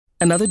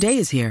Another day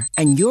is here,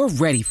 and you're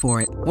ready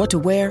for it. What to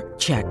wear?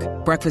 Check.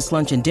 Breakfast,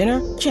 lunch, and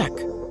dinner? Check.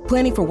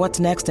 Planning for what's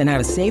next and how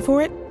to save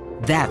for it?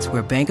 That's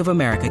where Bank of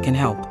America can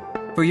help.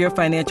 For your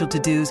financial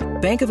to-dos,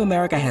 Bank of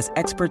America has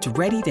experts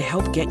ready to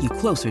help get you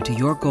closer to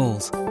your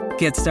goals.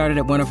 Get started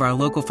at one of our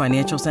local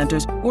financial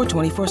centers or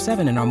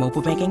 24/7 in our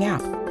mobile banking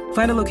app.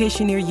 Find a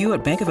location near you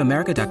at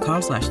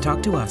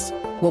bankofamerica.com/talktous.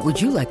 What would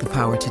you like the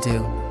power to do?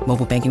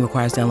 Mobile banking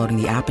requires downloading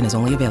the app and is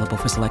only available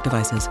for select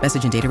devices.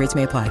 Message and data rates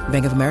may apply.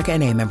 Bank of America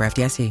N.A., member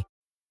FDIC.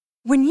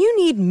 When you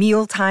need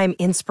mealtime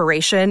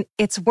inspiration,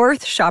 it's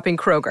worth shopping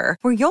Kroger,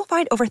 where you'll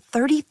find over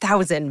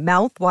 30,000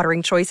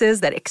 mouth-watering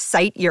choices that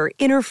excite your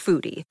inner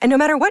foodie. And no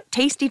matter what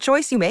tasty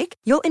choice you make,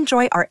 you'll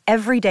enjoy our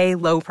everyday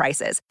low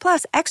prices,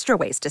 plus extra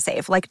ways to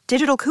save, like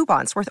digital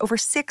coupons worth over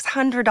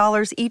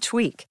 $600 each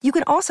week. You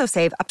can also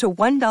save up to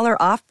 $1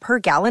 off per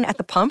gallon at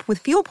the pump with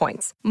fuel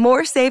points.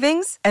 More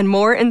savings and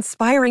more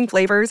inspiring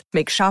flavors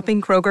make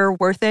shopping Kroger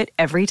worth it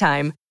every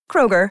time.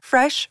 Kroger,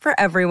 fresh for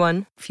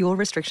everyone. Fuel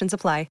restrictions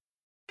apply.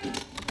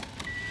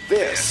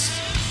 This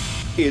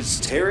is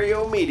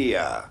Stereo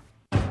Media.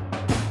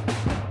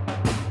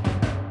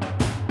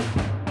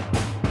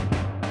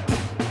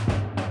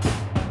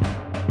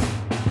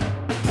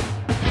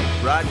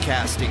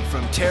 Broadcasting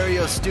from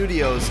Terrio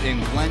Studios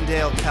in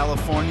Glendale,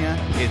 California,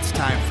 it's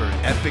time for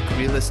Epic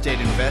Real Estate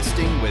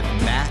Investing with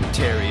Matt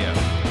Terrio.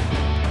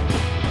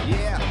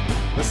 Yeah,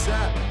 what's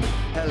up?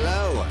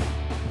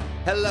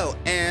 Hello,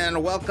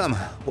 and welcome.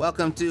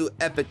 Welcome to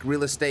Epic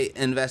Real Estate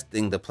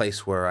Investing, the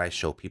place where I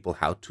show people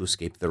how to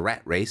escape the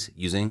rat race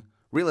using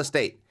real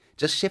estate.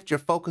 Just shift your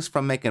focus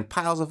from making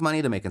piles of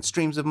money to making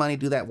streams of money.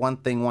 Do that one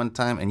thing one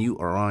time, and you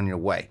are on your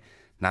way.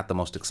 Not the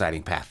most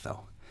exciting path,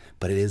 though,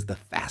 but it is the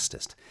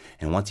fastest.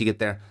 And once you get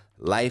there,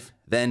 life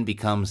then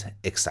becomes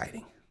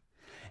exciting.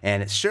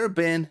 And it's sure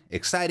been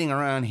exciting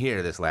around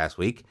here this last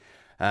week.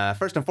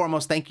 First and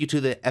foremost, thank you to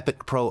the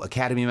Epic Pro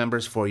Academy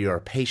members for your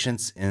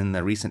patience in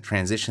the recent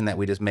transition that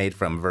we just made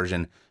from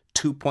version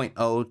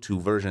 2.0 to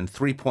version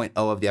 3.0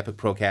 of the Epic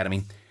Pro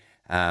Academy.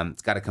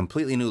 It's got a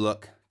completely new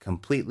look,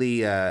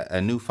 completely a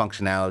new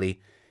functionality.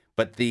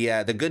 But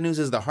the good news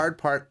is the hard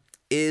part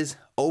is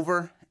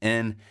over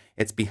and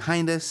it's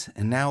behind us.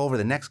 And now over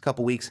the next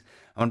couple weeks,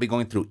 I'm going to be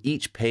going through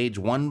each page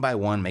one by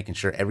one, making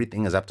sure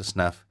everything is up to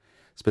snuff,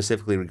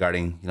 specifically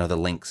regarding the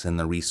links and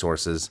the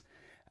resources.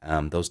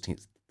 Those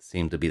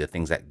seem to be the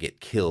things that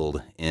get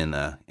killed in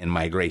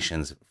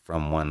migrations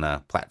from one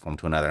platform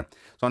to another. So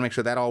I want to make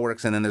sure that all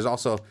works. And then there's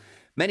also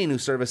many new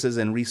services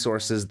and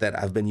resources that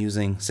I've been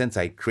using since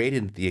I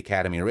created the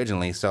Academy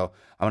originally. So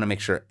I want to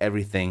make sure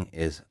everything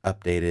is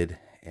updated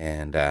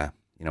and,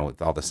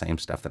 with all the same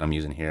stuff that I'm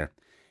using here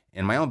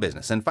in my own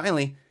business. And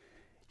finally,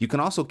 you can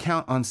also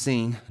count on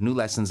seeing new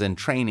lessons and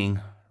training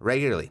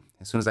regularly.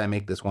 As soon as I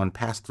make this one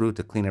pass through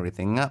to clean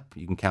everything up,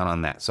 you can count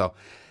on that. So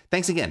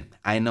thanks again.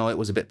 I know it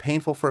was a bit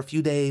painful for a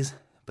few days,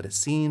 but it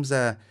seems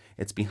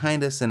it's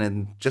behind us,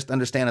 and just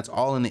understand it's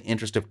all in the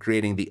interest of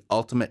creating the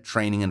ultimate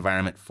training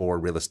environment for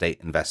real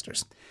estate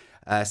investors.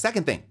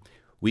 Second thing,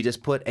 we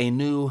just put a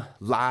new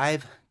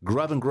live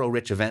Grub and Grow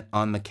Rich event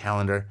on the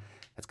calendar.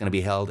 That's going to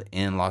be held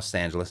in Los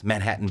Angeles,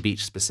 Manhattan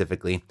Beach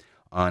specifically,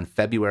 on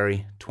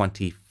February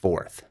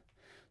 24th.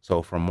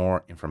 So for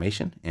more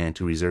information and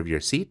to reserve your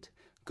seat,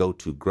 go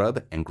to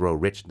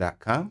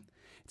grubandgrowrich.com.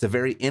 It's a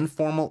very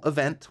informal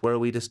event where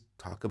we just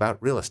talk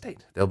about real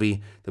estate. There'll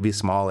be a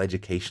small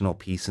educational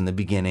piece in the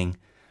beginning.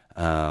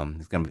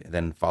 It's going to be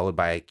then followed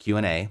by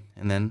Q&A,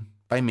 and then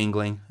by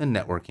mingling and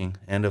networking,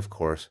 and of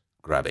course,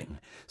 grubbing.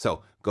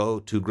 So go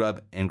to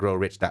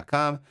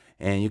grubandgrowrich.com,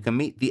 and you can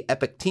meet the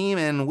Epic team,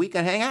 and we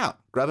can hang out.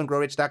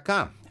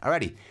 grubandgrowrich.com.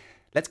 Alrighty,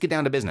 let's get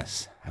down to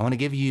business. I want to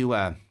give you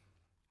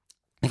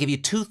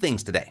two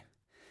things today.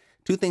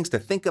 Two things to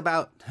think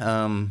about,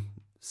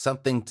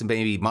 something to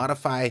maybe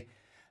modify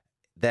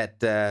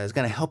that is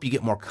going to help you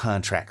get more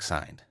contracts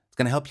signed. It's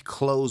going to help you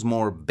close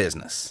more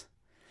business.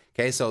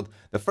 Okay, so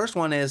the first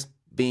one is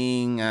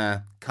being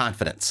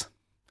confidence.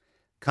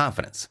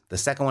 The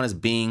second one is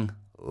being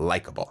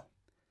likable.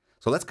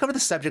 So let's cover the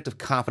subject of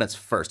confidence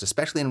first,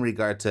 especially in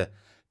regard to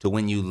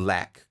when you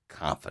lack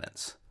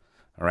confidence.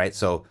 All right,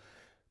 so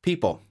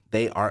people,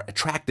 they are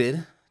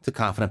attracted to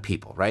confident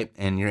people, right?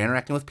 And you're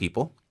interacting with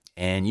people,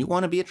 and you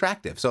want to be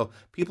attractive. So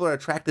people are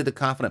attracted to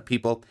confident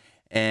people,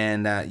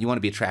 and you want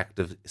to be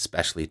attractive,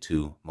 especially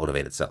to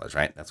motivated sellers,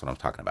 right? That's what I'm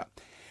talking about.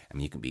 I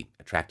mean, you can be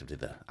attractive to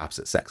the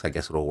opposite sex. I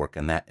guess it'll work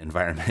in that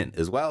environment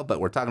as well, but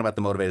we're talking about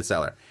the motivated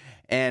seller.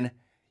 And,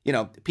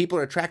 people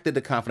are attracted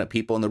to confident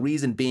people, and the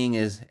reason being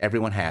is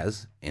everyone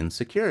has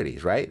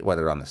insecurities, right?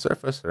 Whether on the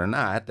surface or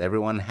not,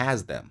 everyone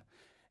has them.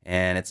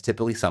 And it's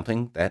typically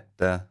something that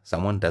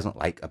someone doesn't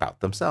like about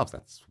themselves.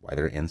 That's why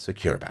they're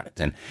insecure about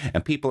it.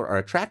 And people are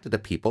attracted to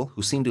people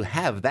who seem to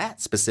have that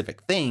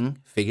specific thing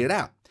figured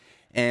out.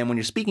 And when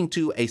you're speaking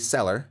to a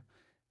seller,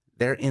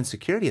 their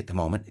insecurity at the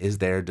moment is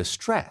their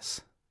distress.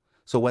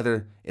 So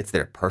whether it's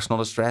their personal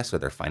distress or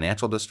their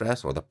financial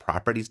distress or the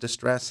property's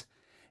distress,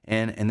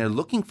 and they're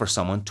looking for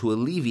someone to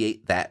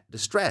alleviate that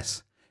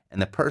distress.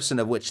 And the person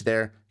of which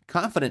they're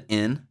confident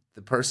in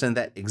the person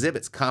that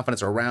exhibits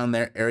confidence around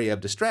their area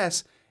of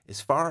distress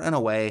is far and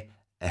away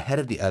ahead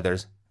of the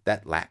others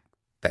that lack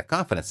that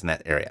confidence in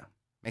that area.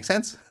 Make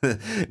sense?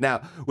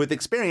 Now, with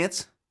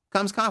experience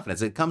comes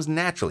confidence. It comes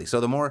naturally. So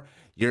the more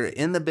you're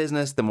in the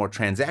business, the more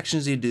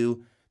transactions you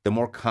do, the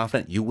more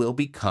confident you will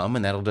become,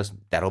 and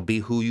that'll be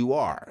who you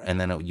are. And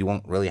then you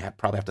won't really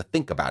probably have to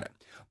think about it.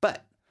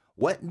 But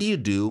what do you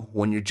do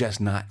when you're just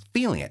not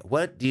feeling it?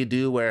 What do you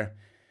do where,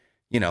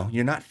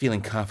 you're not feeling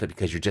confident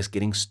because you're just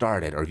getting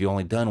started, or you've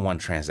only done one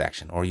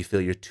transaction, or you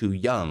feel you're too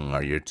young,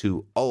 or you're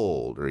too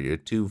old, or you're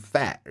too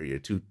fat, or you're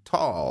too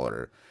tall,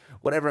 or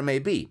whatever it may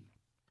be?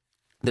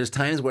 There's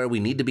times where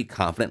we need to be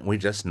confident and we're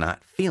just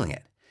not feeling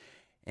it.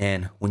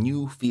 And when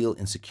you feel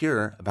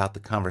insecure about the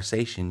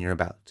conversation you're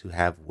about to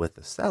have with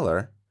the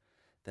seller,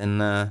 then,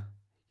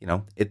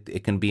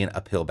 it can be an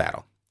uphill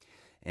battle.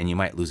 And you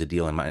might lose a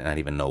deal and might not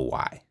even know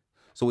why.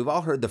 So we've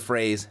all heard the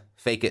phrase,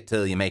 fake it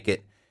till you make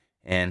it.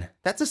 And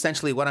that's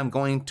essentially what I'm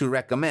going to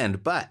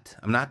recommend. But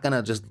I'm not going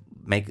to just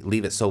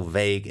leave it so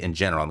vague in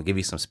general. I'm going to give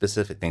you some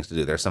specific things to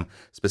do. There's some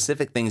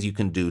specific things you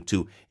can do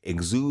to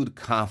exude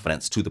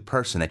confidence to the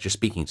person that you're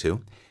speaking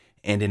to.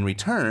 And in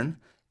return,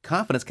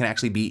 confidence can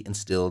actually be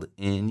instilled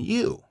in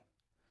you.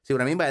 See,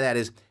 what I mean by that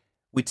is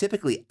we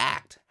typically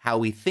act how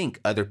we think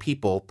other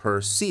people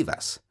perceive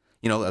us.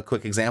 A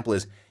quick example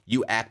is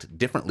you act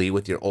differently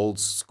with your old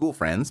school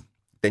friends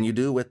than you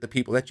do with the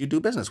people that you do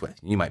business with.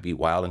 You might be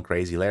wild and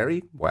crazy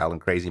Larry, wild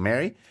and crazy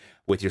Mary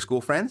with your school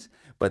friends,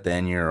 but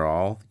then you're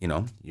all,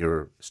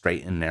 you're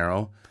straight and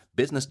narrow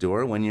business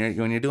doer when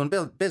you're doing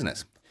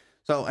business.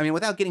 So,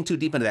 without getting too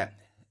deep into that,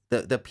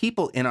 the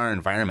people in our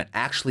environment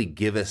actually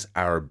give us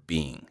our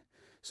being.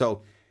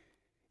 So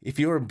if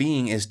your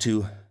being is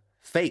to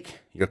fake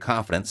your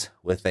confidence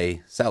with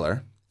a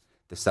seller,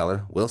 the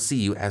seller will see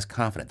you as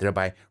confident,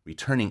 thereby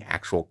returning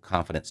actual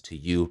confidence to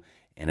you,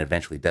 and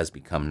eventually does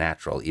become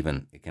natural.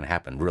 Even it can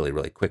happen really,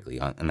 really quickly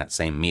in that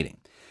same meeting.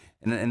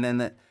 And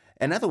then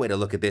another way to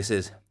look at this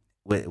is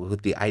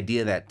with the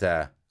idea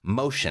that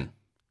motion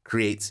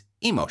creates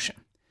emotion.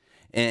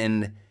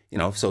 And,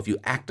 so if you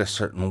act a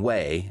certain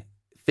way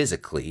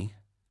physically,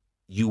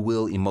 you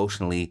will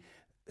emotionally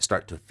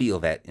start to feel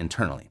that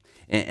internally.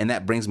 And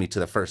that brings me to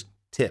the first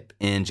tip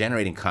in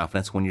generating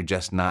confidence when you're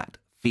just not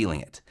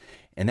feeling it.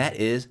 And that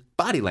is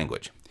body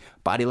language.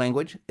 Body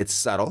language, it's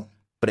subtle,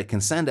 but it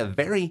can send a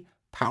very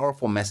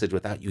powerful message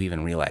without you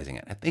even realizing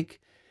it. I think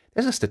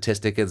there's a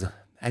statistic,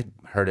 I've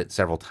heard it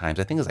several times.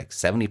 I think it's like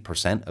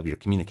 70% of your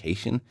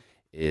communication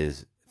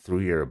is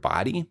through your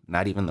body,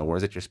 not even the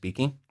words that you're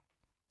speaking.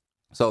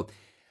 So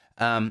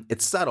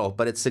it's subtle,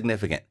 but it's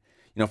significant.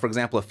 For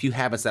example, a few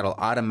habits that'll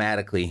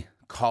automatically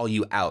call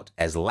you out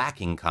as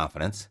lacking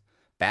confidence: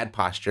 bad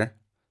posture,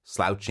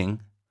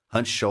 slouching,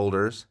 hunched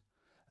shoulders,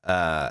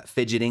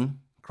 fidgeting,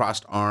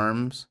 crossed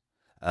arms,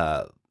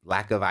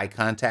 lack of eye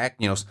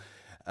contact.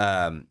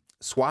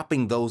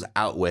 Swapping those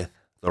out with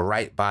the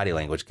right body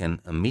language can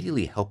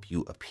immediately help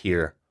you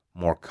appear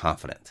more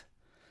confident.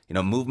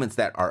 Movements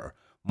that are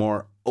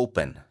more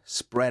open,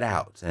 spread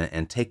out,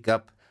 and take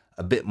up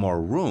a bit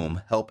more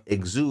room help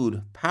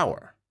exude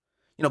power.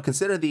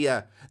 Consider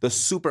the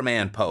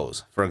Superman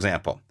pose, for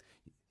example.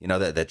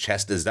 The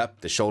chest is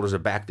up, the shoulders are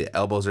back, the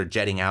elbows are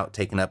jetting out,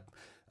 taking up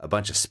a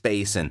bunch of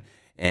space, and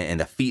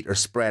the feet are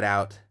spread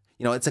out.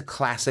 It's a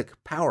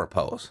classic power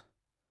pose.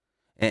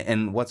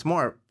 And what's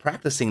more,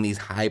 practicing these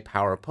high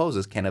power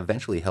poses can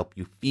eventually help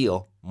you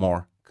feel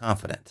more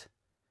confident.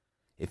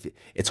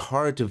 It's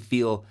hard to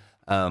feel,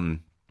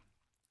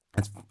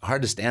 it's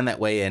hard to stand that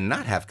way and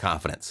not have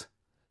confidence.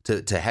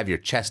 To have your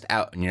chest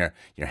out and your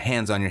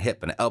hands on your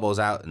hip and elbows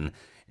out and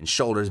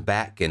shoulders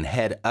back and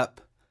head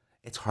up.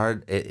 It's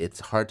hard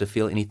to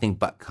feel anything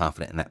but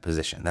confident in that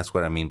position. That's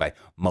what I mean by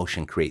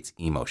motion creates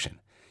emotion.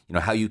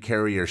 How you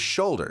carry your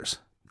shoulders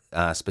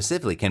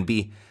specifically can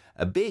be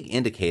a big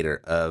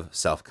indicator of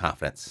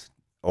self-confidence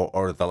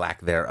or the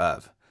lack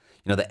thereof.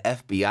 The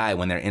FBI,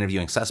 when they're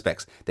interviewing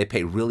suspects, they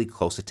pay really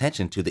close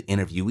attention to the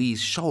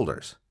interviewee's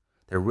shoulders.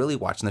 They're really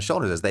watching the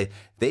shoulders, as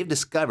they've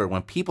discovered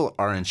when people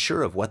are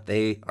unsure of what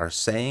they are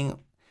saying,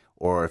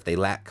 or if they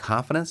lack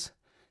confidence,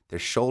 their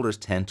shoulders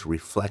tend to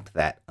reflect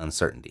that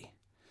uncertainty.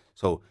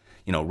 So,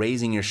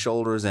 raising your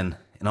shoulders in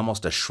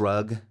almost a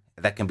shrug,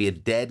 that can be a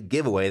dead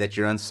giveaway that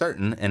you're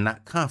uncertain and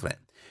not confident.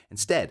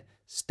 Instead,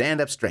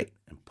 stand up straight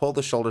and pull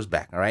the shoulders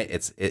back, all right?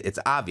 It's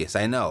obvious,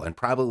 I know, and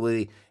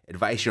probably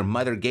advice your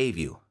mother gave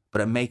you,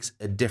 but it makes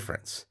a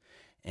difference.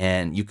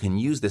 And you can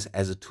use this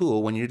as a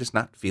tool when you're just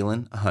not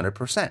feeling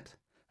 100%.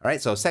 All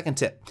right, so second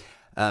tip,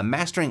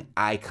 mastering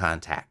eye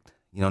contact.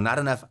 Not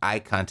enough eye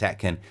contact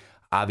can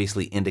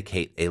obviously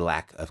indicate a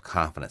lack of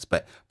confidence,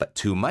 but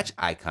too much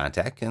eye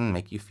contact can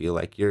make you feel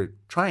like you're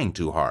trying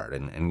too hard,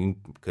 and you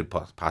could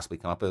possibly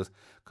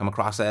come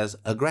across as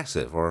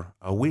aggressive or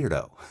a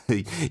weirdo.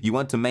 You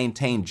want to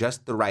maintain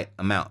just the right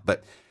amount,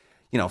 but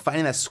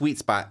finding that sweet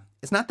spot,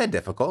 it's not that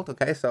difficult,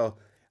 okay? So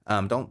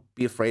don't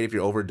be afraid if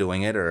you're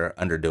overdoing it or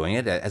underdoing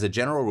it. As a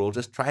general rule,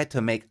 just try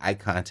to make eye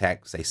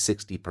contact, say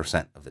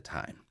 60% of the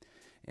time.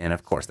 And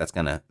of course, that's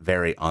going to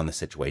vary on the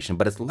situation,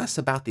 but it's less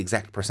about the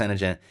exact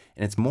percentage and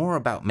it's more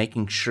about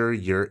making sure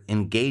you're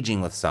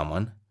engaging with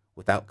someone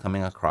without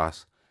coming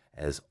across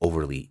as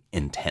overly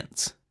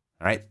intense.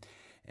 All right.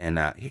 And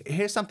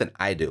here's something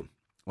I do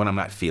when I'm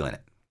not feeling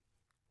it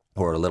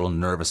or a little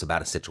nervous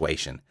about a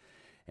situation.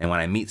 And when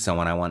I meet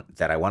someone I want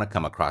to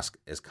come across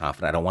as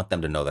confident, I don't want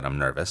them to know that I'm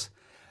nervous.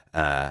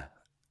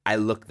 I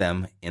look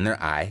them in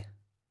their eye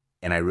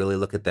and I really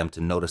look at them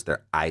to notice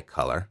their eye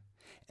color.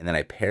 And then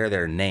I pair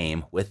their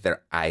name with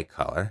their eye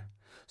color.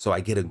 So I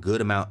get a good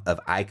amount of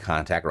eye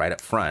contact right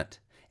up front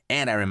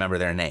and I remember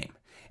their name.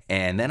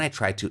 And then I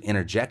try to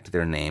interject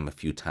their name a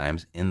few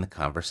times in the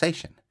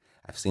conversation.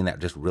 I've seen that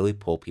just really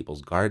pull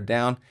people's guard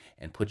down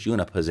and put you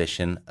in a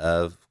position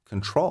of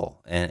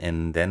control.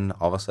 And then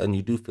all of a sudden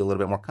you do feel a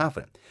little bit more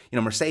confident. You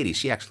know, Mercedes,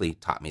 she actually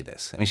taught me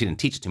this. I mean, she didn't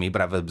teach it to me,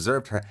 but I've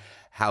observed her,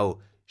 how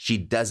she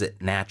does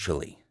it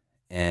naturally.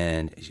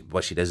 And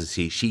what she does is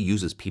she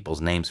uses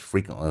people's names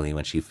frequently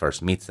when she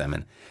first meets them.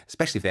 And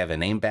especially if they have a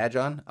name badge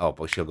on, oh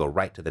boy, she'll go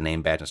right to the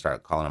name badge and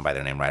start calling them by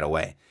their name right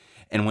away.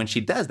 And when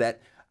she does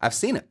that, I've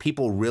seen it.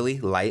 People really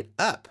light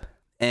up.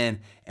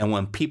 And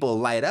when people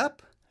light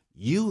up,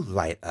 you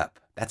light up.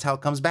 That's how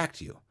it comes back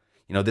to you.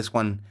 You know, this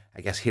one,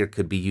 I guess here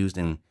could be used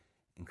in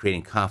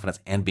creating confidence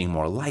and being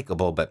more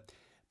likable, but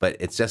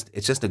it's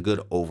just a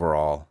good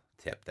overall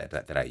tip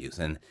that I use.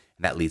 And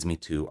that leads me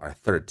to our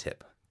third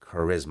tip,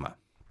 charisma.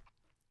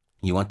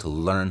 You want to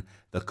learn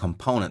the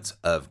components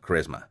of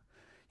charisma.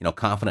 You know,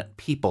 confident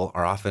people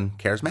are often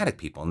charismatic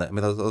people.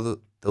 And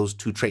those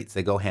two traits,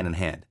 they go hand in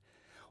hand.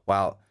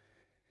 While,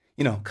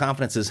 you know,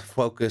 confidence is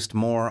focused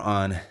more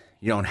on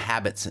your own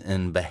habits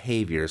and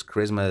behaviors,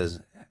 charisma is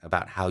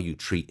about how you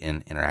treat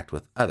and interact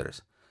with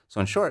others.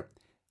 So in short,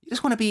 you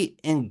just want to be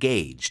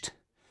engaged.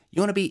 You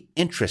want to be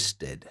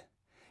interested.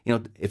 You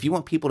know, if you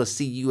want people to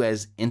see you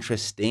as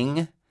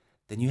interesting,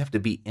 then you have to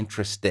be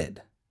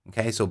interested.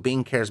 Okay, so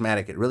being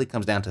charismatic, it really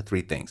comes down to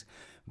three things.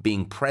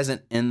 Being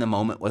present in the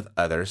moment with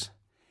others,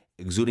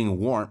 exuding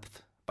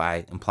warmth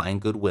by implying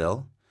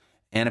goodwill,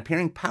 and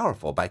appearing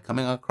powerful by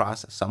coming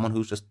across as someone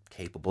who's just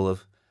capable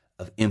of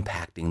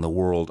impacting the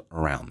world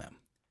around them.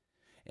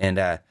 And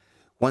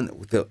one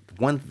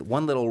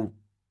little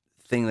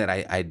thing that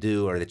I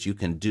do or that you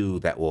can do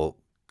that will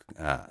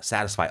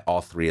satisfy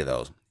all three of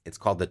those, it's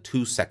called the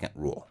 2-second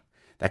rule.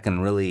 That can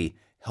really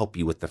help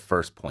you with the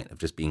first point of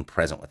just being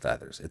present with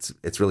others.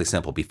 It's really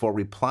simple. Before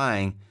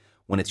replying,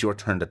 when it's your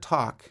turn to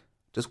talk,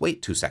 just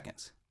wait 2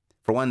 seconds.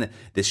 For one,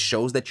 this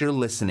shows that you're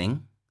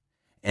listening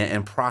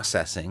and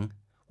processing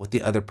what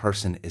the other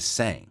person is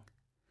saying.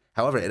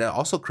 However, it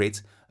also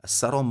creates a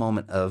subtle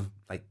moment of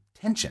like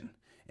tension.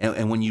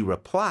 And when you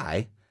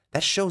reply,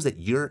 that shows that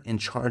you're in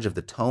charge of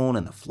the tone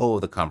and the flow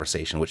of the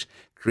conversation, which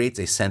creates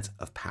a sense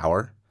of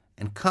power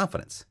and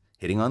confidence.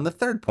 Hitting on the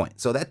third point.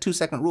 So that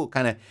 2-second rule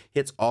kind of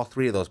hits all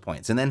three of those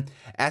points. And then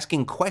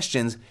asking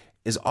questions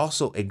is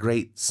also a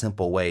great,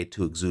 simple way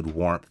to exude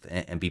warmth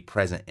and be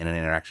present in an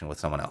interaction with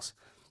someone else.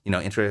 You know,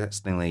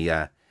 interestingly,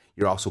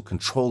 you're also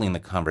controlling the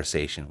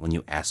conversation when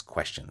you ask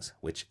questions,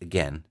 which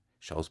again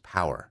shows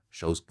power,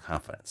 shows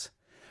confidence.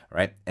 All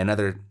right.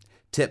 Another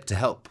tip to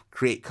help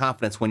create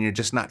confidence when you're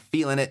just not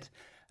feeling it: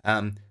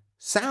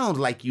 sound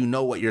like you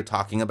know what you're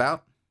talking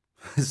about.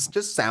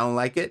 Just sound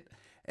like it.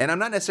 And I'm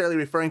not necessarily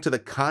referring to the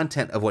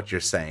content of what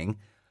you're saying,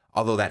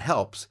 although that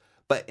helps,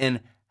 but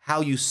in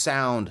how you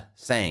sound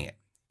saying it.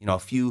 You know, a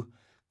few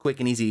quick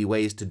and easy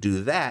ways to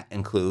do that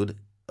include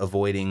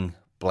avoiding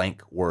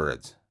blank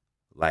words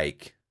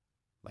like,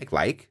 you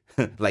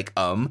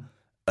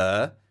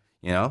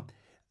know.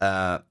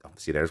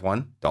 See, there's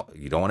one.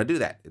 You don't want to do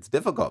that. It's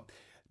difficult.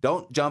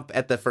 Don't jump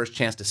at the first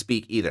chance to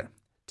speak either.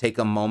 Take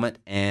a moment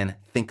and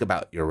think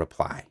about your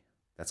reply.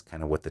 That's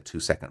kind of what the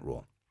 2-second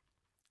rule.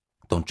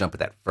 Don't jump at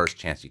that first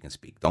chance you can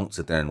speak. Don't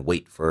sit there and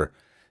wait for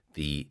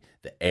the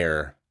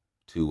air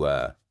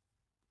to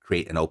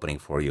create an opening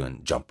for you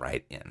and jump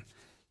right in.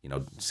 You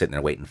know, sitting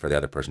there waiting for the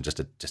other person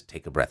just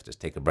take a breath. Just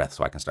take a breath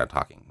so I can start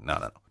talking.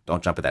 No.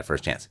 Don't jump at that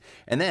first chance.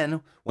 And then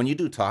when you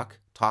do talk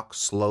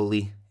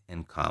slowly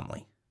and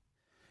calmly.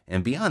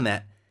 And beyond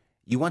that,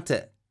 you want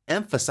to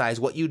emphasize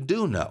what you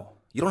do know.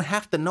 You don't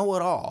have to know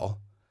it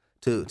all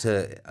to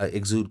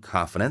exude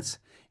confidence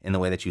in the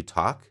way that you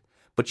talk.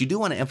 But you do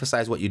want to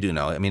emphasize what you do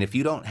know. I mean, if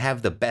you don't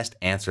have the best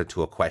answer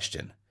to a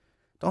question,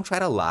 don't try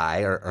to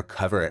lie or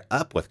cover it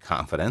up with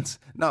confidence.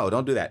 No,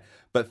 don't do that.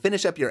 But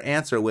finish up your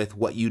answer with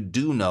what you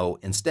do know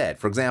instead.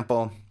 For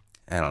example,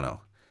 I don't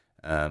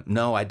know.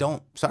 No, I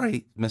don't.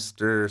 Sorry,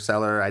 Mr.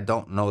 Seller, I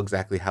don't know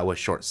exactly how a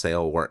short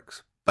sale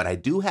works. But I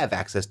do have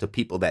access to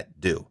people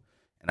that do.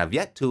 And I've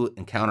yet to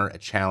encounter a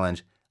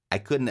challenge I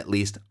couldn't at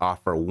least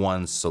offer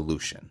one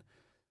solution.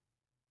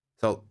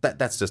 So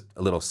that's just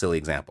a little silly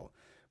example.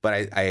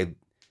 But I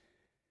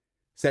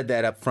said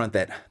that up front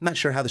that I'm not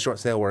sure how the short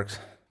sale works,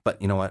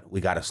 but you know what? We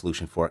got a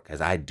solution for it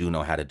because I do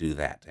know how to do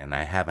that. And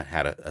I haven't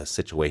had a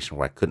situation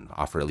where I couldn't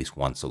offer at least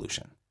one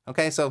solution.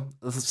 Okay, so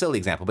it's a silly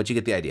example, but you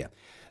get the idea.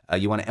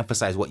 You want to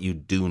emphasize what you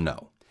do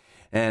know.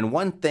 And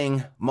one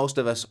thing most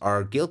of us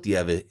are guilty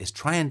of is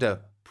trying to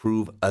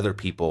prove other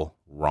people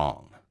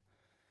wrong.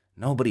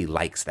 Nobody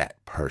likes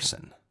that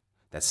person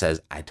that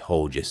says, I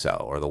told you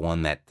so, or the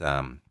one that,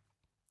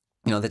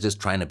 they're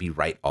just trying to be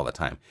right all the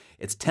time.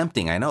 It's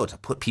tempting, I know, to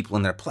put people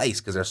in their place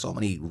because there's so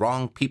many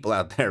wrong people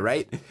out there,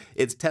 right?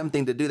 It's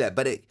tempting to do that,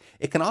 but it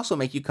can also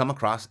make you come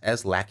across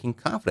as lacking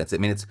confidence. I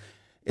mean,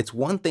 it's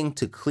one thing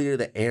to clear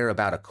the air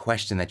about a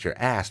question that you're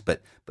asked,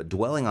 but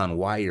dwelling on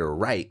why you're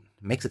right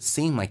makes it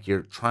seem like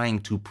you're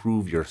trying to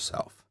prove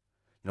yourself.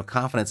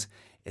 Confidence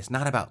is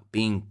not about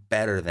being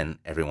better than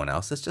everyone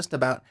else. It's just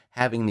about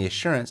having the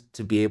assurance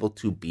to be able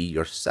to be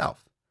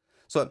yourself.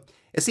 So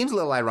it seems a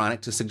little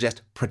ironic to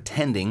suggest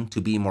pretending to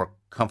be more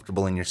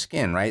comfortable in your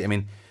skin, right? I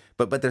mean,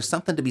 but there's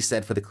something to be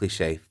said for the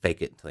cliche,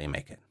 fake it until you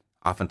make it.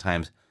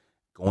 Oftentimes,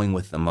 going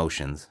with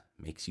emotions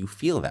makes you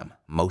feel them.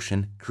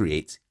 Motion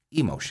creates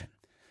emotion.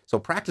 So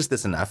practice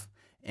this enough,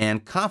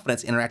 and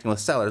confidence interacting with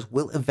sellers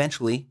will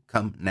eventually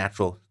come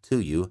natural to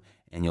you,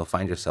 and you'll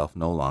find yourself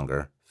no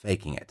longer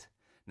faking it.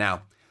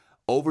 Now,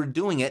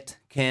 overdoing it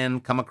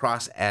can come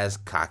across as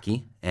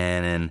cocky,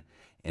 and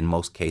in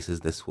most cases,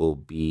 this will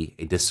be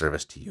a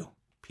disservice to you.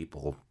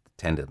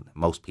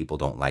 Most people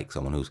don't like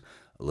someone who's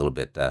a little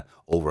bit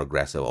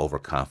over-aggressive,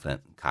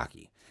 overconfident,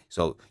 cocky.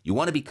 So you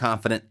want to be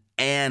confident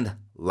and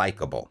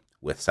likable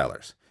with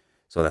sellers.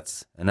 So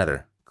that's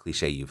another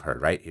cliche you've heard,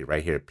 right?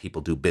 Right here,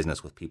 people do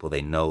business with people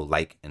they know,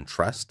 like, and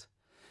trust.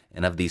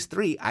 And of these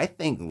three, I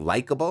think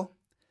likable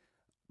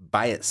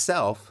by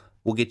itself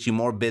will get you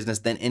more business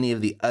than any of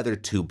the other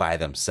two by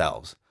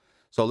themselves.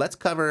 So let's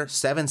cover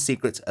 7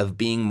 secrets of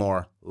being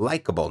more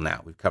likable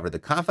now. We've covered the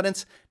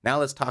confidence. Now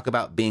let's talk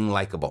about being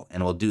likable,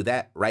 and we'll do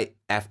that right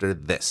after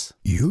this.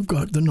 You've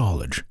got the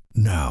knowledge.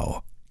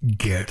 Now,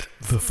 get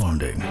the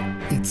funding.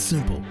 It's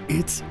simple.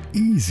 It's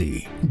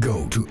easy.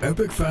 Go to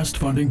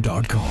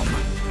epicfastfunding.com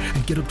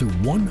and get up to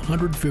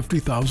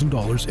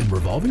 $150,000 in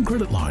revolving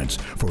credit lines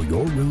for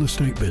your real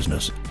estate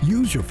business.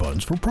 Use your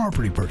funds for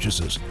property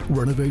purchases,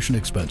 renovation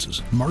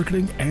expenses,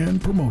 marketing,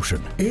 and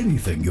promotion.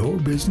 Anything your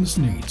business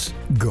needs.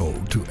 Go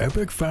to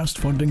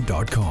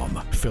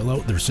epicfastfunding.com. Fill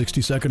out their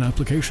 60-second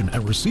application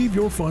and receive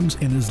your funds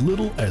in as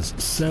little as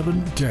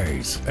 7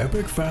 days.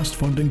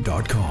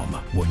 epicfastfunding.com.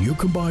 When you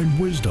combine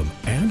wisdom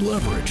and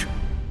leverage,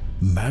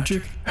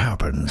 magic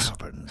happens.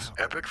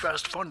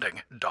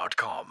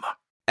 epicfastfunding.com.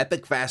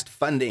 Epic Fast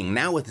Funding,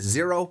 now with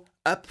 0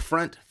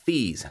 upfront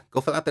fees. Go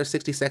fill out their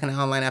 60-second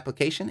online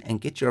application and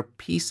get your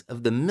piece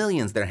of the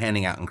millions they're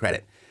handing out in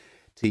credit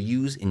to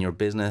use in your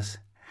business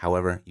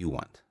however you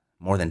want.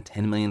 More than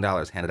 $10 million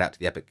handed out to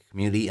the Epic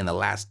community in the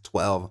last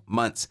 12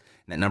 months.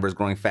 And that number is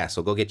growing fast,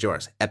 so go get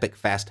yours.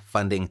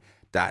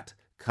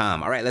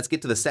 epicfastfunding.com. All right, let's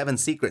get to the 7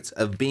 secrets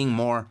of being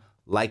more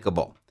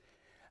likable.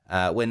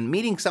 When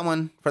meeting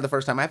someone for the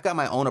first time, I've got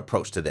my own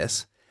approach to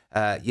this.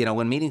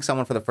 When meeting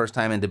someone for the first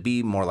time and to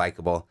be more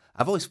likable,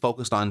 I've always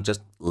focused on just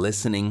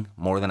listening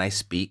more than I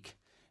speak.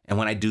 And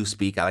when I do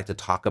speak, I like to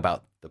talk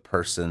about the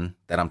person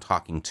that I'm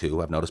talking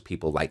to. I've noticed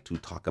people like to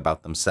talk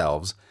about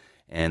themselves,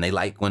 and they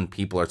like when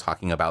people are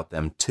talking about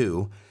them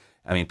too.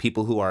 I mean,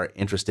 people who are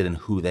interested in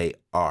who they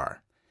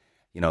are.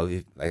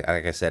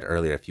 Like I said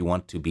earlier, if you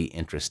want to be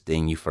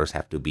interesting, you first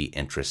have to be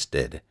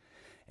interested.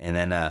 And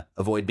then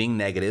avoid being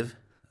negative,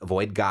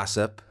 avoid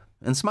gossip,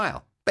 and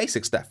smile.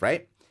 Basic stuff,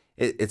 right?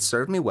 It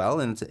served me well,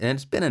 and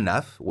it's been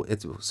enough.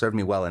 It's served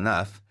me well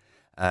enough.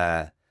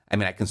 I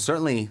can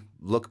certainly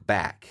look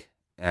back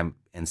and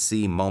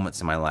see moments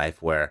in my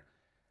life where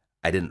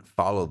I didn't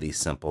follow these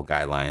simple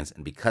guidelines,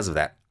 and because of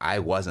that, I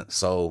wasn't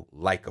so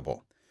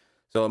likable.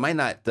 So it might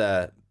not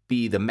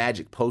be the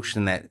magic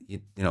potion that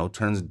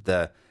turns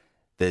the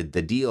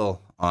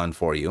deal on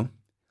for you,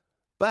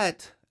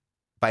 but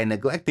by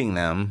neglecting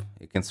them,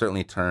 it can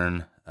certainly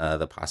turn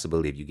the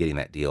possibility of you getting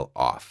that deal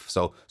off.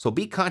 So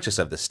be conscious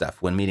of this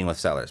stuff when meeting with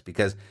sellers,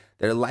 because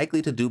they're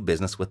likely to do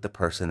business with the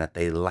person that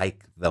they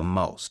like the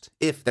most.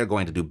 If they're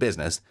going to do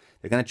business,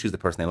 they're going to choose the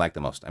person they like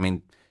the most. I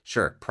mean,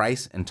 sure,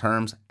 price and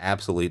terms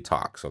absolutely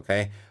talks,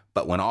 okay?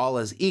 But when all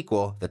is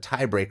equal, the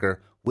tiebreaker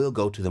will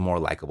go to the more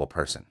likable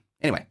person.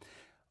 Anyway,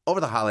 over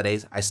the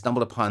holidays, I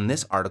stumbled upon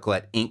this article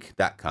at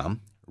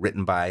Inc.com,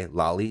 written by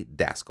Lolly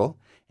Daskal,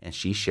 and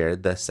she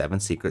shared the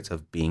 7 secrets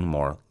of being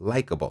more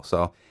likable.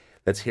 So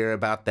let's hear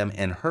about them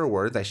in her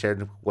words. I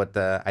shared what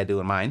I do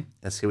in mine.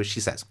 Let's hear what she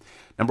says.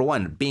 Number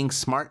 1, being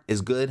smart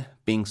is good.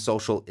 Being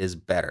social is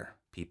better.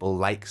 People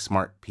like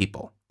smart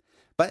people.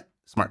 But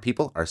smart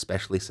people are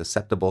especially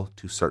susceptible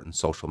to certain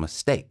social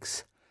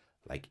mistakes,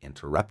 like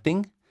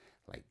interrupting,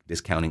 like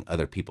discounting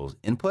other people's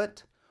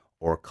input,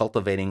 or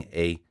cultivating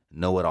a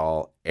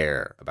know-it-all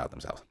air about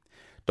themselves.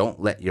 Don't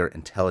let your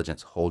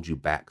intelligence hold you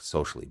back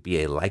socially.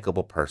 Be a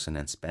likable person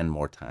and spend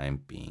more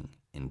time being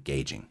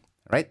engaging.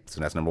 All right,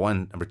 so that's number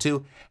 1. Number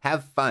 2,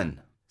 have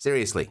fun.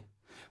 Seriously.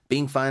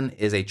 Being fun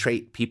is a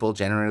trait people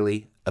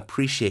generally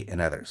appreciate in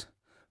others.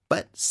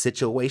 But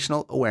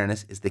situational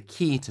awareness is the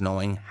key to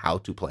knowing how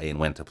to play and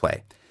when to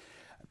play.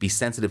 Be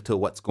sensitive to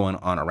what's going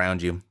on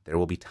around you. There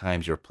will be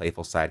times your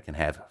playful side can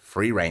have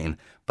free reign,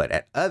 but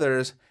at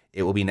others,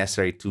 it will be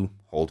necessary to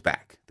hold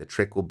back. The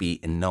trick will be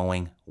in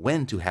knowing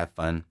when to have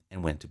fun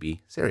and when to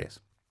be serious.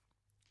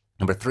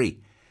 Number 3,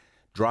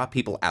 draw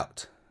people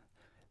out.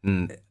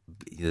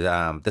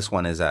 This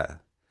one is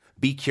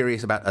be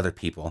curious about other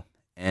people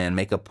and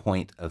make a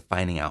point of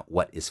finding out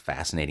what is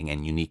fascinating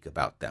and unique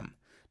about them.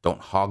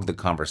 Don't hog the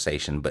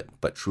conversation,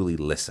 but truly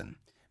listen.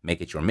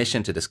 Make it your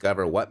mission to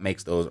discover what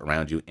makes those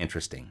around you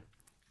interesting.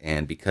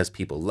 And because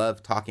people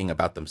love talking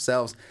about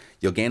themselves,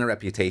 you'll gain a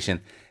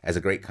reputation as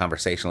a great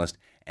conversationalist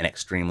and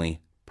extremely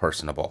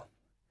personable.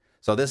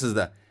 So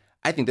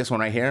I think this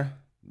one right here,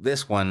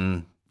 this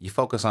one, you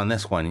focus on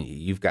this one,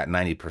 you've got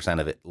 90%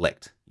 of it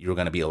licked. You're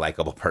going to be a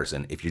likable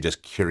person if you're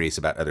just curious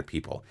about other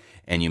people.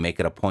 And you make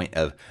it a point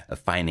of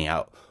finding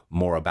out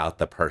more about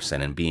the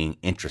person and being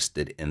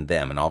interested in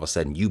them. And all of a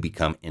sudden you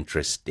become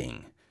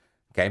interesting.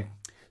 Okay?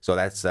 So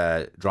that's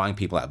drawing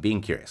people out,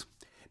 being curious.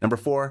 Number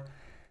 4,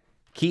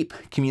 keep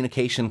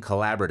communication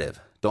collaborative.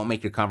 Don't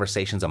make your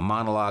conversations a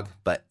monologue,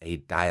 but a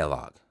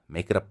dialogue.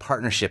 Make it a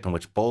partnership in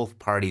which both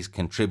parties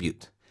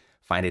contribute.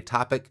 Find a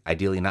topic,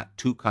 ideally not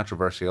too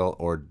controversial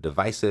or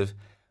divisive,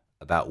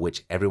 about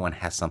which everyone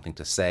has something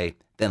to say.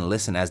 Then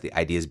listen as the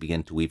ideas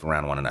begin to weave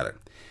around one another.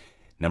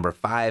 Number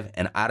 5,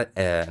 an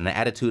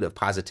attitude of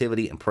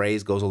positivity and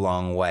praise goes a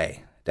long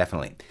way.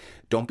 Definitely.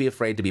 Don't be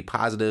afraid to be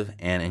positive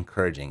and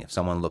encouraging. If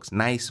someone looks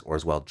nice or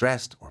is well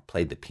dressed or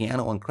played the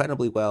piano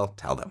incredibly well,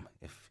 tell them.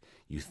 If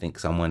you think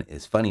someone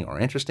is funny or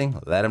interesting,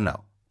 let them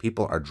know.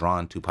 People are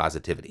drawn to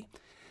positivity.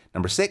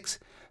 Number 6,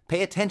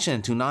 pay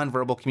attention to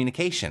nonverbal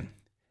communication.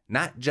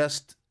 Not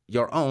just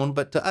your own,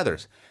 but to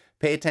others.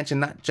 Pay attention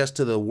not just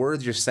to the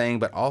words you're saying,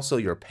 but also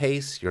your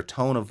pace, your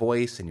tone of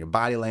voice, and your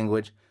body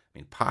language.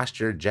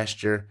 Posture,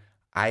 gesture,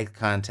 eye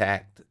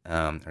contact,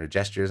 or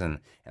gestures and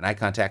eye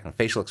contact and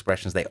facial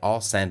expressions, they all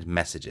send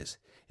messages.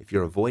 If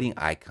you're avoiding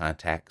eye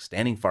contact,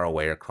 standing far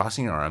away, or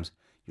crossing your arms,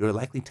 you're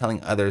likely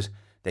telling others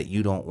that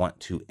you don't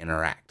want to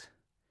interact.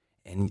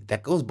 And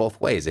that goes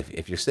both ways.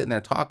 If you're sitting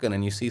there talking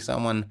and you see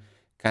someone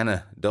kind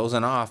of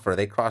dozing off, or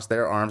they cross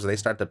their arms, or they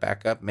start to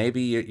back up,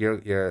 maybe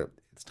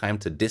it's time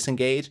to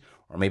disengage,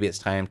 or maybe it's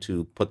time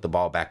to put the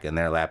ball back in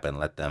their lap and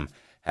let them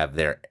have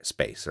their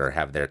space or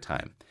have their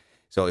time.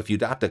 So if you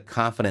adopt a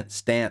confident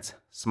stance,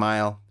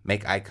 smile,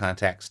 make eye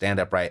contact, stand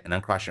upright, and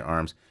uncross your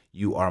arms,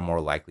 you are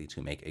more likely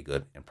to make a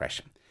good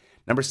impression.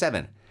 Number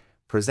 7,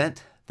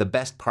 present the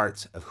best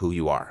parts of who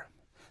you are.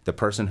 The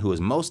person who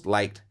is most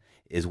liked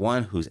is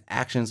one whose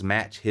actions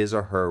match his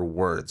or her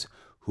words,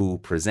 who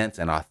presents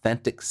an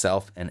authentic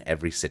self in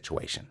every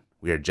situation.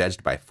 We are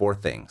judged by 4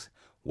 things: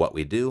 what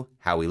we do,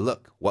 how we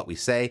look, what we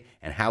say,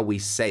 and how we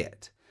say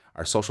it.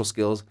 Our social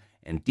skills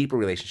and deeper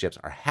relationships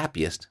are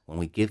happiest when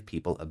we give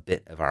people a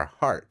bit of our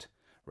heart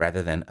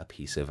rather than a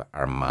piece of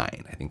our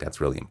mind. I think that's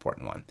a really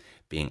important one.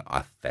 Being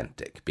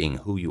authentic, being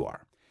who you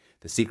are.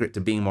 The secret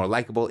to being more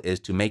likable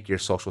is to make your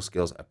social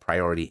skills a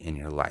priority in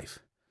your life.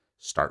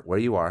 Start where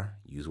you are,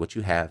 use what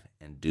you have,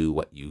 and do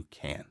what you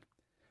can.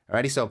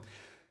 Alrighty, so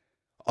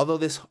although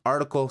this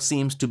article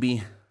seems to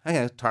be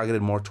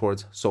targeted more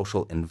towards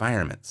social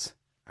environments,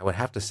 I would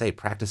have to say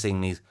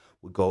practicing these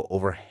would go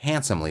over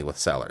handsomely with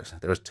sellers.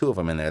 There was 2 of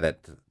them in there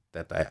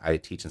that I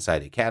teach inside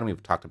the academy.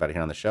 We've talked about it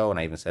here on the show, and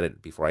I even said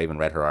it before I even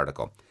read her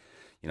article.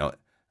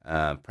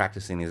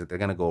 Practicing these, they're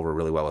going to go over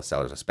really well with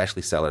sellers,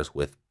 especially sellers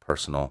with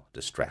personal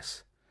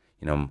distress.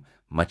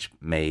 Much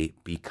may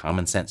be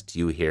common sense to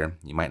you here.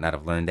 You might not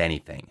have learned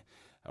anything,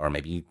 or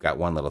maybe you got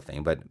one little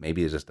thing, but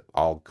maybe it's just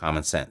all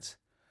common sense.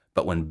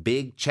 But when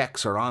big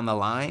checks are on the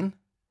line,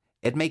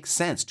 it makes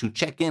sense to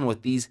check in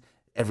with these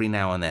every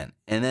now and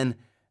then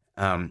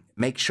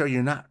make sure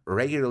you're not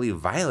regularly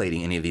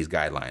violating any of these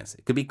guidelines.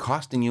 It could be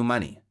costing you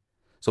money,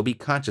 so be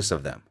conscious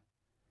of them.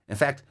 In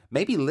fact,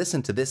 maybe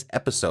listen to this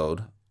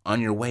episode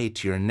on your way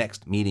to your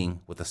next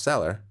meeting with a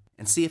seller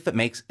and see if it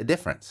makes a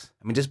difference.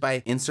 Just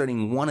by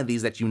inserting one of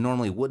these that you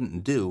normally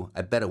wouldn't do,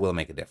 I bet it will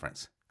make a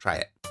difference. Try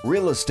it.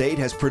 Real estate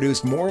has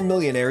produced more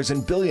millionaires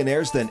and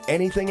billionaires than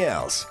anything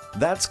else.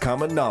 That's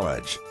common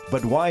knowledge.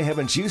 But why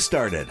haven't you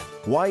started?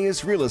 Why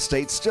is real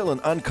estate still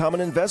an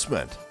uncommon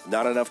investment?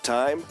 Not enough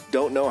time?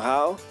 Don't know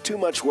how? Too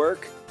much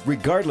work?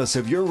 Regardless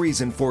of your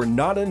reason for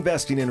not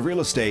investing in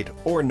real estate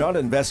or not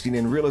investing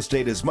in real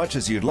estate as much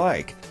as you'd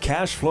like,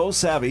 Cashflow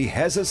Savvy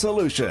has a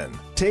solution.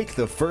 Take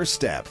the first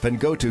step and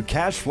go to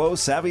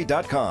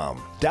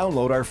cashflowsavvy.com.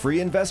 Download our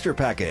free investor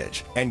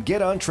package and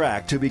get on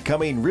track to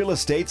becoming real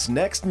estate's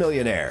next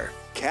millionaire.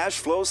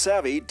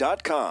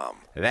 Cashflowsavvy.com.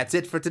 That's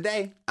it for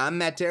today. I'm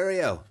Matt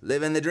Theriault,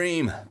 living the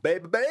dream.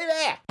 Baby,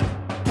 baby!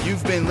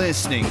 You've been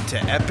listening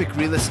to Epic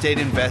Real Estate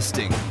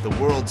Investing, the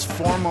world's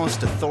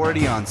foremost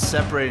authority on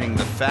separating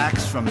the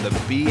facts from the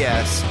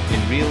BS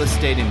in real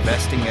estate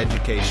investing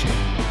education.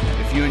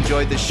 If you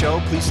enjoyed the show,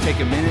 please take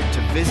a minute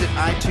to visit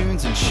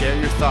iTunes and share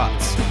your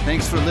thoughts.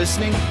 Thanks for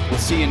listening. We'll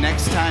see you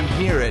next time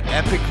here at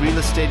Epic Real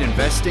Estate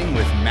Investing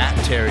with Matt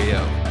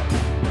Theriault.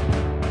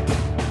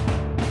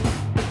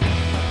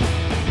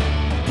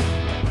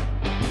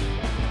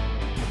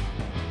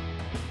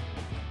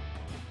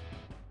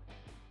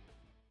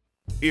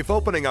 If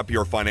opening up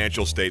your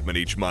financial statement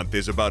each month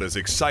is about as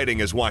exciting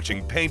as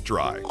watching paint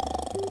dry,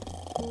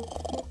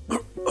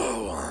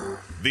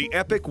 the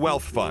Epic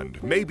Wealth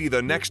Fund may be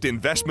the next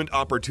investment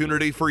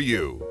opportunity for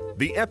you.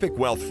 The Epic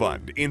Wealth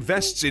Fund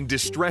invests in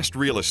distressed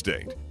real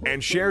estate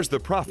and shares the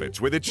profits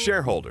with its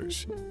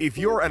shareholders. If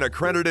you're an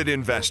accredited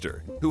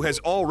investor who has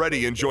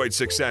already enjoyed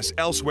success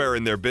elsewhere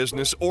in their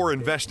business or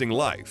investing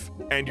life,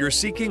 and you're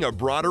seeking a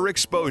broader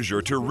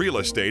exposure to real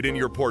estate in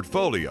your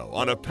portfolio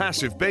on a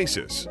passive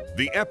basis,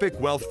 the Epic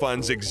Wealth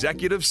Fund's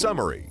executive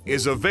summary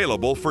is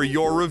available for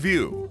your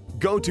review.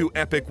 Go to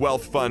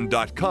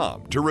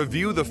epicwealthfund.com to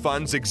review the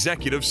fund's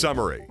executive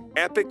summary.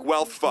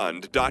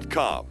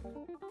 epicwealthfund.com.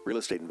 Real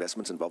estate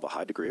investments involve a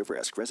high degree of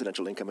risk.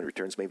 Residential income and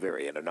returns may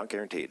vary and are not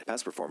guaranteed.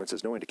 Past performance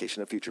is no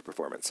indication of future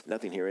performance.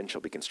 Nothing herein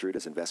shall be construed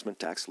as investment,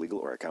 tax, legal,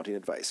 or accounting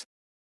advice.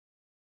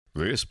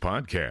 This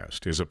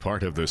podcast is a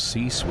part of the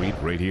C-Suite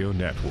Radio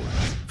Network.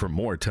 For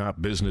more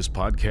top business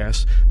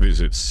podcasts,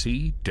 visit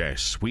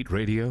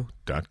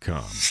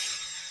c-suiteradio.com.